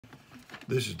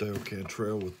This is Dale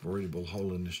Cantrell with Marine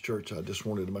Holiness Church. I just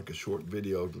wanted to make a short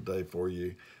video today for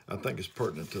you. I think it's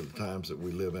pertinent to the times that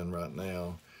we live in right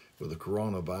now with the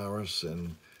coronavirus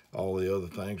and all the other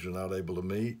things we're not able to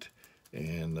meet.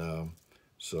 And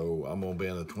so I'm going to be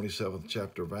in the 27th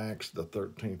chapter of Acts, the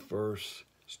 13th verse,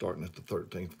 starting at the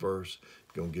 13th verse.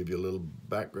 I'm going to give you a little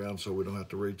background so we don't have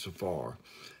to read so far.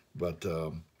 But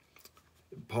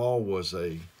Paul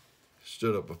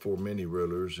stood up before many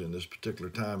rulers. In this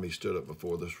particular time, he stood up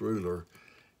before this ruler,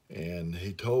 and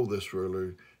he told this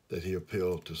ruler that he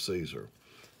appealed to Caesar.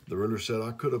 The ruler said,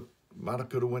 I might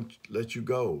have let you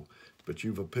go, but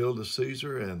you've appealed to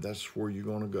Caesar, and that's where you're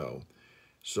going to go.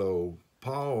 So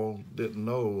Paul didn't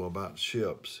know about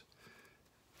ships,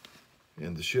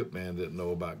 and the shipman didn't know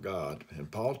about God. And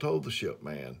Paul told the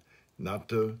shipman not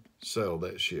to sail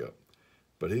that ship,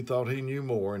 but he thought he knew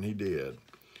more, and he did.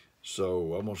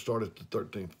 So I'm going to start at the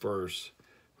 13th verse.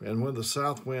 And when the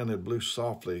south wind had blew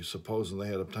softly, supposing they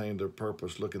had obtained their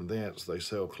purpose, looking thence, they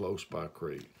sailed close by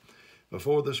Crete.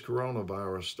 Before this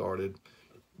coronavirus started,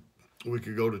 we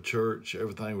could go to church.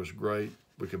 Everything was great.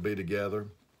 We could be together.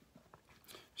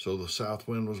 So the south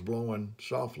wind was blowing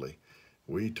softly.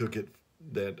 We took it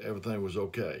that everything was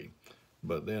okay.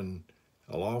 But then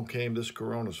along came this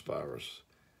coronavirus.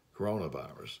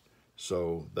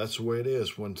 So that's the way it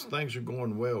is. When things are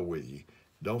going well with you,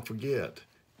 don't forget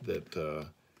that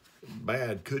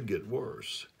bad could get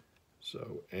worse.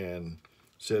 And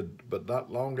said, but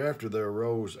not long after there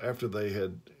arose, after they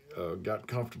had got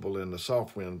comfortable and the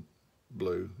soft wind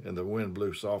blew, and the wind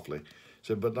blew softly,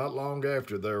 said, but not long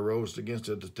after there arose against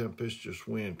it a tempestuous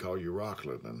wind called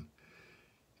Euroclydon.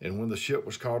 And when the ship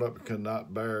was caught up and could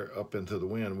not bear up into the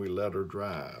wind, we let her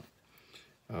drive.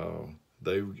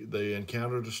 They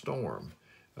encountered a storm.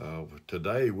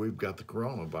 Today we've got the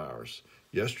coronavirus.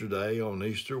 Yesterday on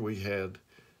Easter we had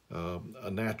a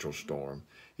natural storm.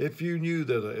 If you knew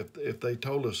that if they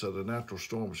told us that a natural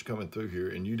storm was coming through here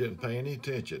and you didn't pay any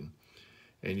attention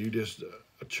and you just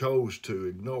chose to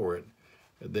ignore it,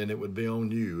 then it would be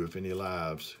on you if any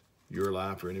lives, your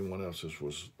life or anyone else's,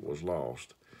 was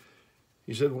lost.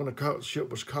 He said when a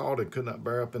ship was caught and could not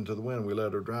bear up into the wind, we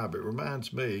let her drive. It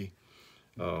reminds me,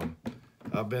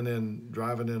 I've been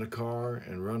driving in a car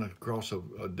and run across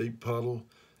a deep puddle,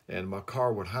 and my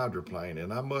car would hydroplane.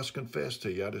 And I must confess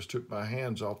to you, I just took my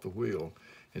hands off the wheel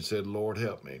and said, Lord,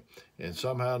 help me. And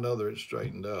somehow or another, it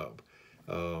straightened up.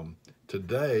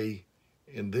 Today,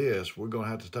 in this, we're going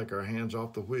to have to take our hands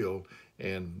off the wheel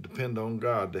and depend on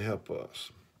God to help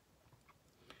us.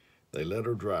 They let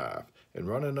her drive. And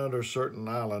running under a certain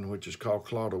island, which is called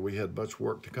Clauda, we had much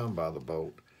work to come by the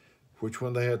boat, which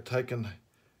when they had taken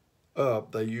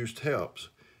up, they used helps,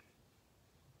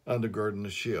 undergirding the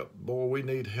ship. Boy, we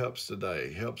need helps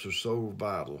today. Helps are so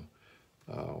vital.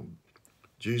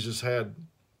 Jesus had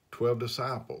 12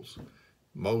 disciples.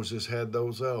 Moses had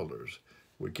those elders.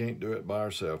 We can't do it by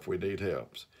ourselves. We need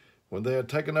helps. When they had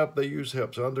taken up, they used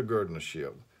helps, undergirding the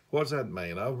ship. What does that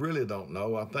mean? I really don't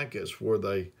know. I think it's where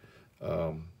they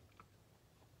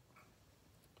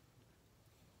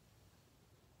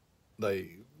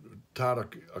tied a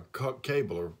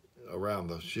cable around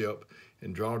the ship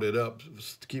and drawed it up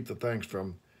to keep the things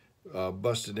from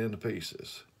busting into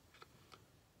pieces.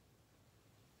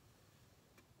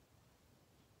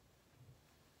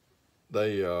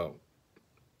 They,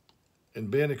 and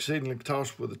being exceedingly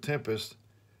tossed with a tempest,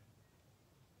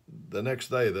 the next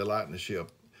day they lightened the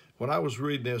ship. When I was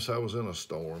reading this, I was in a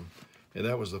storm, and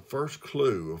that was the first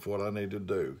clue of what I need to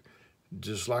do.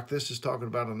 Just like this is talking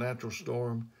about a natural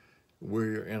storm,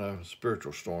 we're in a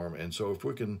spiritual storm. And so if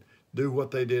we can do what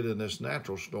they did in this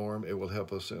natural storm, it will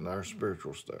help us in our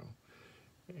spiritual storm.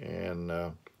 And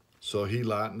so he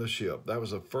lightened the ship. That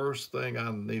was the first thing I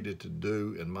needed to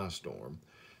do in my storm.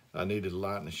 I needed to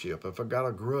lighten the ship. If I got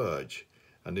a grudge,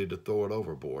 I need to throw it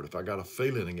overboard. If I got a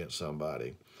feeling against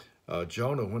somebody,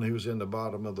 Jonah, when he was in the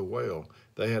bottom of the whale,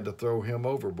 they had to throw him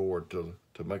overboard to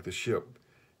make the ship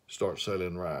start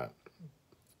sailing right.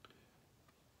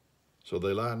 So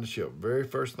they lightened the ship. Very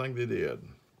first thing they did.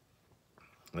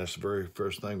 That's the very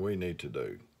first thing we need to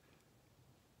do.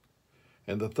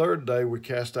 And the third day we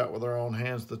cast out with our own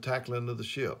hands the tackling of the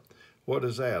ship. What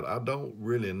is that? I don't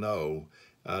really know.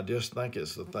 I just think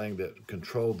it's the thing that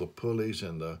controlled the pulleys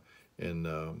and all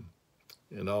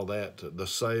that, the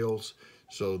sails,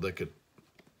 so they could.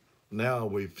 Now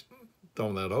we've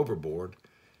thrown that overboard,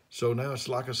 so now it's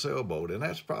like a sailboat, and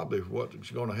that's probably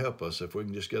what's going to help us if we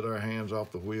can just get our hands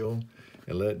off the wheel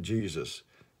and let Jesus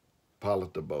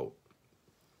pilot the boat.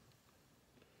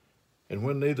 And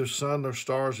when neither sun nor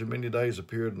stars in many days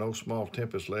appeared, no small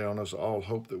tempest lay on us, all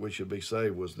hope that we should be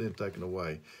saved was then taken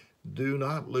away. Do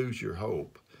not lose your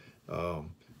hope.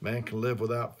 Man can live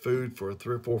without food for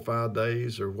 3 or 4 or 5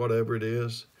 days or whatever it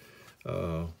is,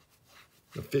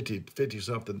 50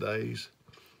 something days.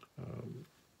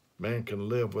 Man can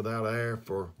live without air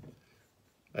for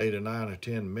 8 or 9 or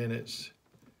 10 minutes.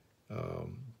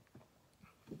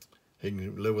 He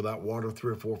can live without water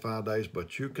 3 or 4 or 5 days,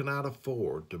 but you cannot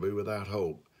afford to be without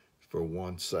hope for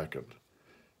 1 second.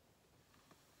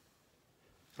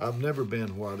 I've never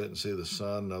been where I didn't see the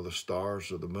sun or the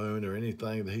stars or the moon or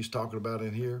anything that he's talking about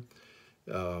in here.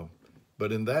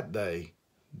 But in that day,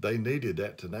 they needed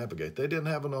that to navigate. They didn't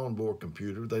have an onboard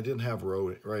computer. They didn't have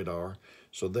radar.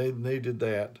 So they needed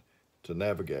that to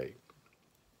navigate.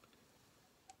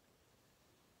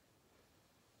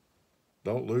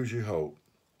 Don't lose your hope.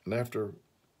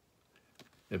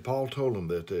 And Paul told them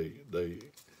that they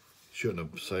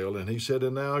shouldn't have sailed. And he said,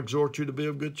 and now I exhort you to be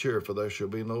of good cheer, for there shall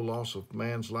be no loss of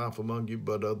man's life among you,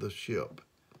 but of the ship.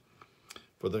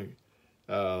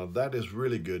 That is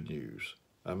really good news.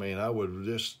 I mean, I would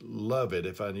just love it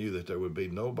if I knew that there would be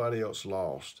nobody else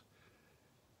lost.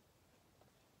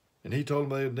 And he told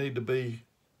them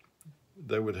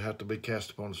they would have to be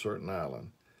cast upon a certain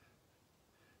island.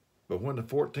 But when the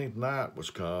 14th night was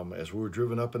come, as we were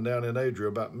driven up and down in Adria,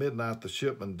 about midnight the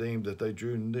shipmen deemed that they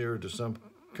drew near to some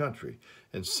country,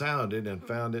 and sounded and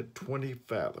found it 20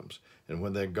 fathoms. And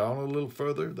when they had gone a little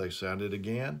further, they sounded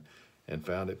again and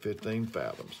found it 15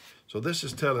 fathoms. So this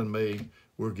is telling me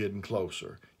we're getting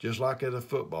closer. Just like at a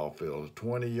football field, a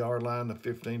 20-yard line to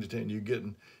 15 to 10,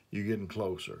 you're getting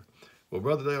closer. Well,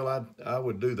 Brother Dale, I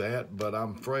would do that, but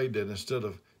I'm afraid that instead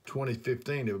of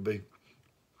 2015, it would be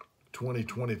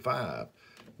 2025.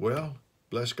 Well,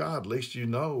 bless God, at least you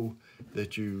know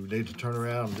that you need to turn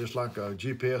around, just like a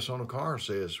GPS on a car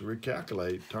says,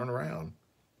 recalculate, turn around.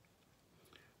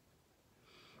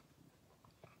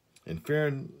 And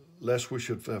fearing lest we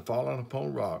should have fallen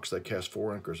upon rocks, they cast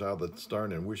 4 anchors out of the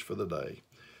stern and wished for the day.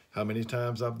 How many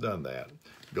times I've done that?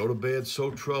 Go to bed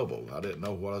so troubled, I didn't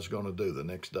know what I was going to do the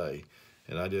next day.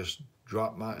 And I just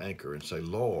drop my anchor and say,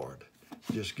 Lord,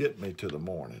 just get me to the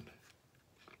morning.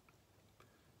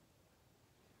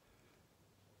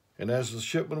 And as the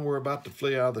shipmen were about to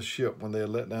flee out of the ship, when they had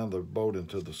let down the boat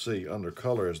into the sea under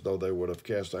color as though they would have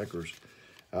cast anchors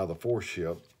out of the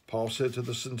foreship, Paul said to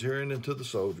the centurion and to the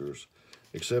soldiers,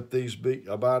 except these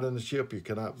abide in the ship, you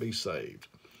cannot be saved.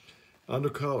 Under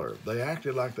color, they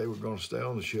acted like they were going to stay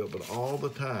on the ship, but all the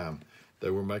time they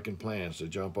were making plans to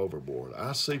jump overboard.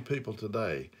 I see people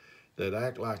today that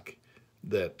act like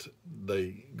that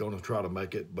they're going to try to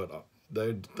make it, but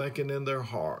they're thinking in their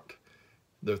heart,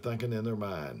 they're thinking in their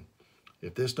mind,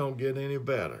 if this don't get any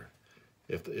better,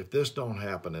 if this don't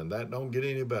happen and that don't get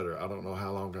any better, I don't know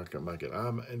how long I can make it.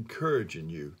 I'm encouraging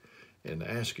you and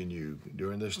asking you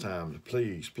during this time to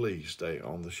please, please stay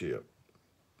on the ship.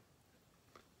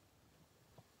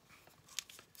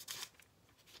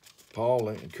 Paul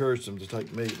encouraged them to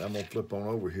take meat. I'm going to flip on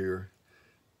over here.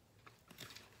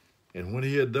 And when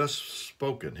he had thus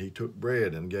spoken, he took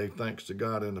bread and gave thanks to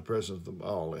God in the presence of them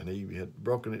all. And he had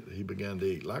broken it, he began to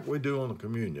eat. Like we do on the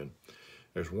communion.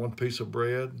 There's one piece of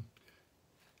bread.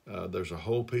 There's a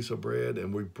whole piece of bread,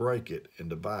 and we break it and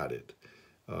divide it.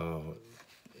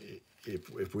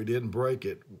 If we didn't break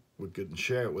it, we couldn't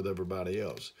share it with everybody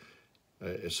else.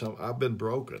 I've been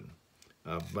broken.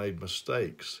 I've made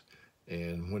mistakes.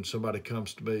 And when somebody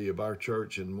comes to me of our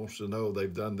church and wants to know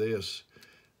they've done this,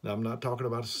 now I'm not talking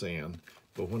about a sin,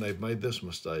 but when they've made this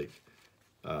mistake,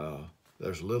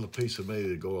 there's a little piece of me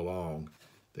to go along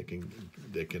that can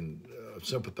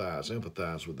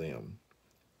empathize with them.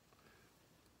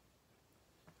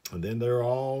 And then they're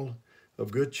all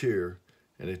of good cheer,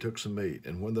 and they took some meat.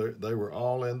 And when they were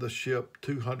all in the ship,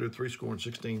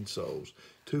 316 souls,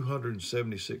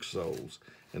 276 souls,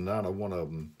 and not a one of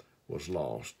them was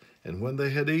lost. And when they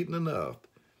had eaten enough,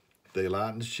 they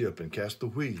lightened the ship and cast the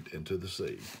wheat into the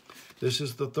sea. This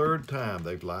is the 3rd time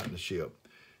they've lightened the ship.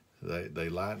 They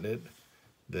lightened it,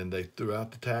 then they threw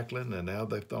out the tackling, and now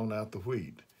they've thrown out the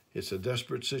wheat. It's a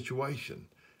desperate situation.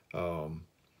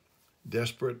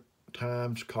 Desperate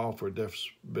times call for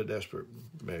desperate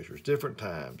measures. Different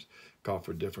times call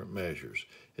for different measures.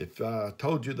 If I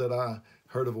told you that I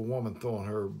heard of a woman throwing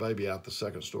her baby out the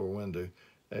second store window,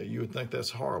 you would think that's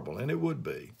horrible, and it would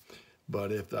be.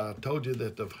 But if I told you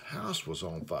that the house was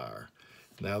on fire,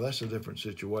 now that's a different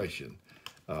situation.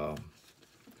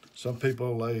 Some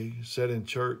people, they sit in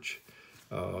church.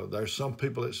 There's some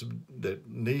people that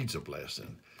needs a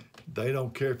blessing. They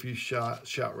don't care if you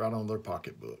shout right on their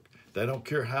pocketbook. They don't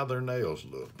care how their nails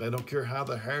look. They don't care how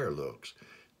their hair looks.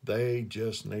 They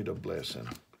just need a blessing.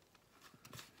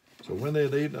 So when they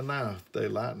had eaten enough, they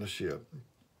lightened the ship.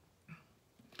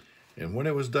 And when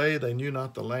it was day, they knew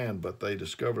not the land, but they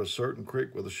discovered a certain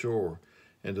creek with a shore,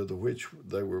 into the which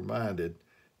they were minded,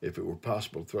 if it were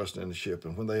possible, to thrust in the ship.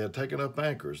 And when they had taken up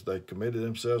anchors, they committed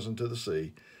themselves into the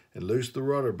sea, and loosed the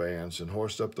rudder bands, and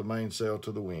hoised up the mainsail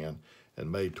to the wind,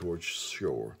 and made towards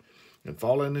shore. And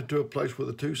falling into a place where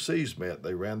the two seas met,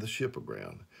 they ran the ship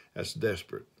aground. That's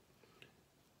desperate.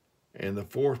 And the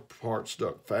forepart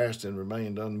stuck fast and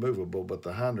remained unmovable, but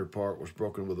the hinder part was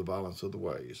broken with the violence of the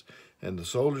waves. And the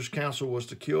soldiers' counsel was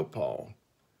to kill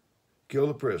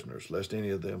the prisoners, lest any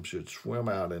of them should swim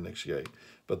out and escape.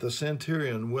 But the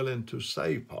centurion, willing to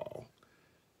save Paul,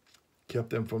 kept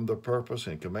them from their purpose,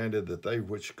 and commanded that they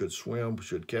which could swim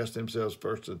should cast themselves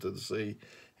first into the sea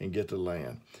and get to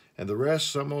land. And the rest,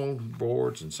 some on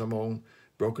boards and some on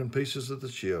broken pieces of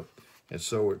the ship. And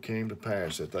so it came to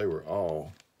pass that they were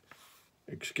all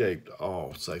escaped,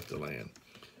 all safe to land.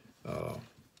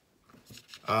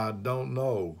 I don't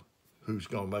know who's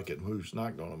going to make it and who's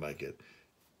not going to make it,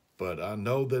 but I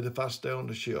know that if I stay on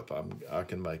the ship, I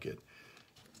can make it.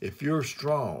 If you're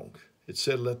strong, it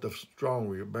said, let the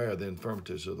strong bear the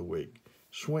infirmities of the weak.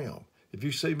 Swim. If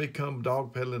you see me come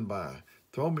dog pedaling by,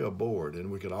 throw me a board and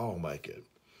we can all make it.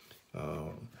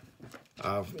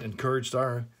 I've encouraged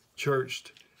our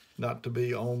church not to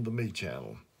be on the me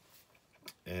channel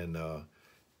and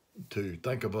to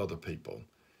think of other people.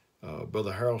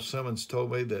 Brother Harold Simmons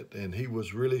told me that, and he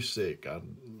was really sick. I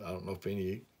don't know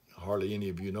if hardly any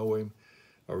of you know him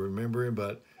or remember him,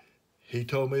 but he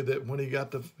told me that when he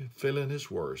got to feeling his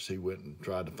worst, he went and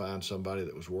tried to find somebody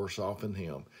that was worse off than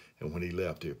him. And when he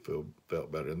left, he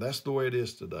felt better. And that's the way it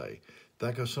is today.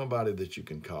 Think of somebody that you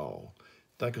can call.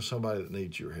 Think of somebody that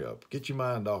needs your help. Get your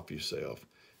mind off yourself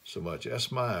so much.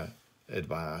 That's my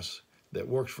advice that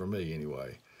works for me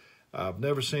anyway. I've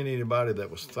never seen anybody that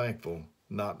was thankful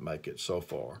not make it so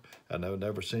far. I've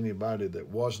never seen anybody that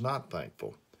was not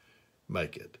thankful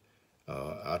make it.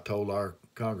 I told our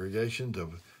congregation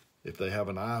to, if they have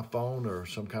an iPhone or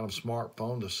some kind of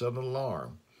smartphone, to set an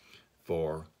alarm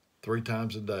for 3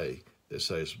 times a day that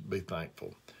says, be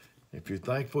thankful. If you're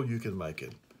thankful, you can make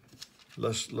it.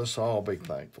 Let's all be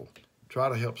thankful. Try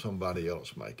to help somebody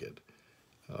else make it.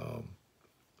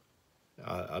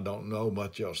 I don't know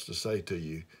much else to say to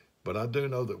you, but I do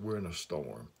know that we're in a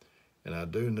storm, and I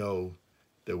do know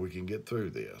that we can get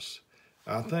through this.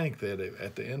 I think that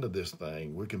at the end of this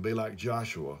thing, we can be like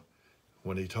Joshua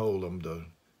when he told them to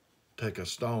take a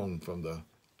stone from the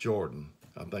Jordan,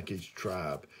 I think each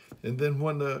tribe. And then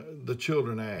when the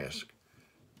children asked,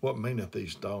 what meaneth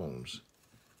these stones?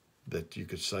 That you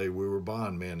could say we were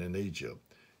bondmen in Egypt.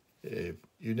 If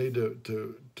you need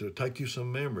to take you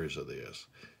some memories of this.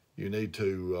 You need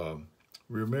to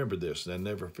remember this and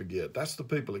never forget. That's the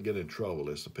people that get in trouble,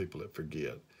 is the people that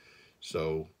forget.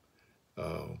 So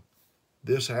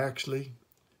this actually,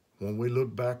 when we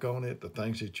look back on it, the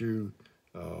things that you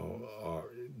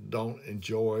don't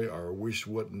enjoy or wish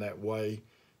wasn't that way,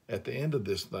 at the end of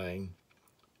this thing,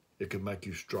 it could make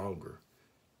you stronger.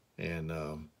 And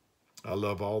I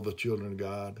love all the children of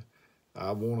God.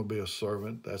 I want to be a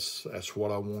servant. That's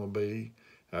what I want to be.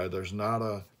 There's not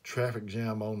a traffic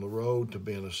jam on the road to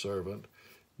being a servant,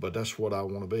 but that's what I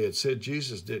want to be. It said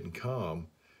Jesus didn't come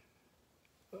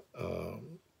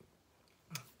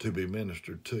to be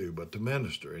ministered to, but to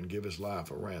minister and give his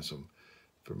life a ransom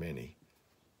for many.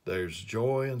 There's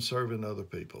joy in serving other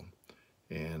people,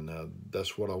 and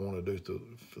that's what I want to do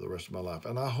for the rest of my life.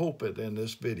 And I hope that in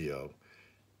this video,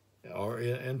 or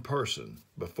in person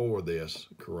before this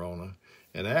corona,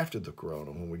 and after the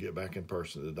corona, when we get back in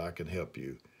person, that I can help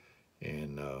you.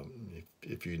 And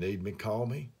if you need me, call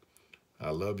me. I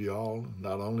love you all.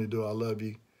 Not only do I love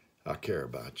you, I care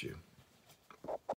about you.